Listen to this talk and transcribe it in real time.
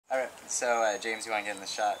So James, you want to get in the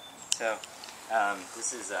shot? So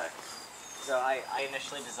this is so I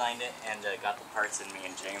initially designed it and got the parts, and me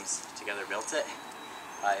and James together built it.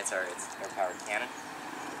 It's our air-powered cannon.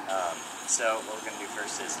 So what we're going to do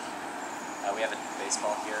first is we have a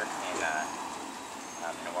baseball here in a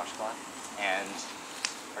washcloth, and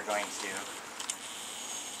we're going to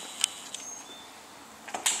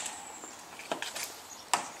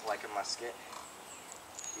like a musket,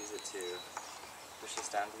 use it to push this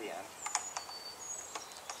down to the end.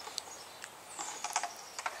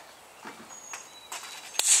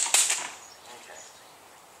 Okay.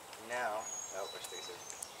 Now, oh, we're spacer.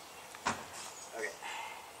 Okay.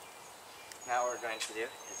 Now what we're going to do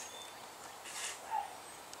is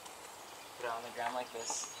put it on the ground like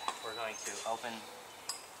this. We're going to open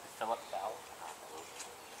the Philip valve.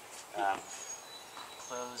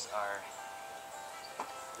 Close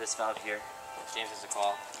this valve here. James has a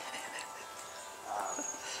call.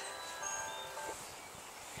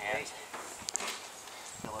 And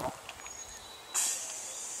fill it up.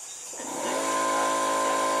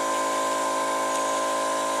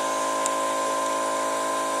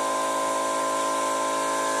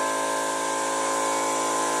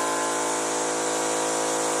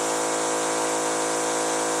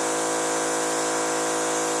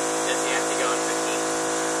 Does he have to go in 15?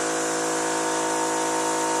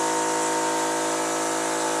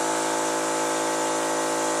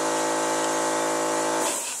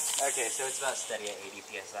 Okay, so it's about steady at 80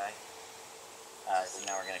 psi. So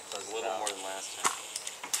now we're going to close the valve. A little more than last time.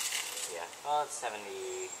 Yeah. Well, it's 70,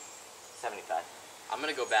 75. I'm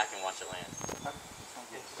going to go back and watch it land.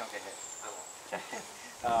 Okay. Don't get hit. I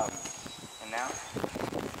won't. And now,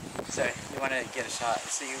 so you want to get a shot.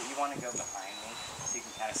 So you want to go behind me so you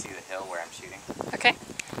can kind of see the hill where I'm shooting. Okay.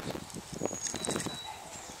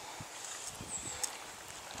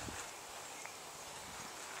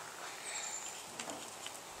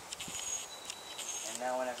 And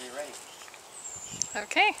now whenever you're ready.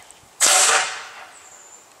 Okay.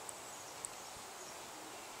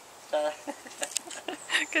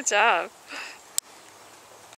 Good job.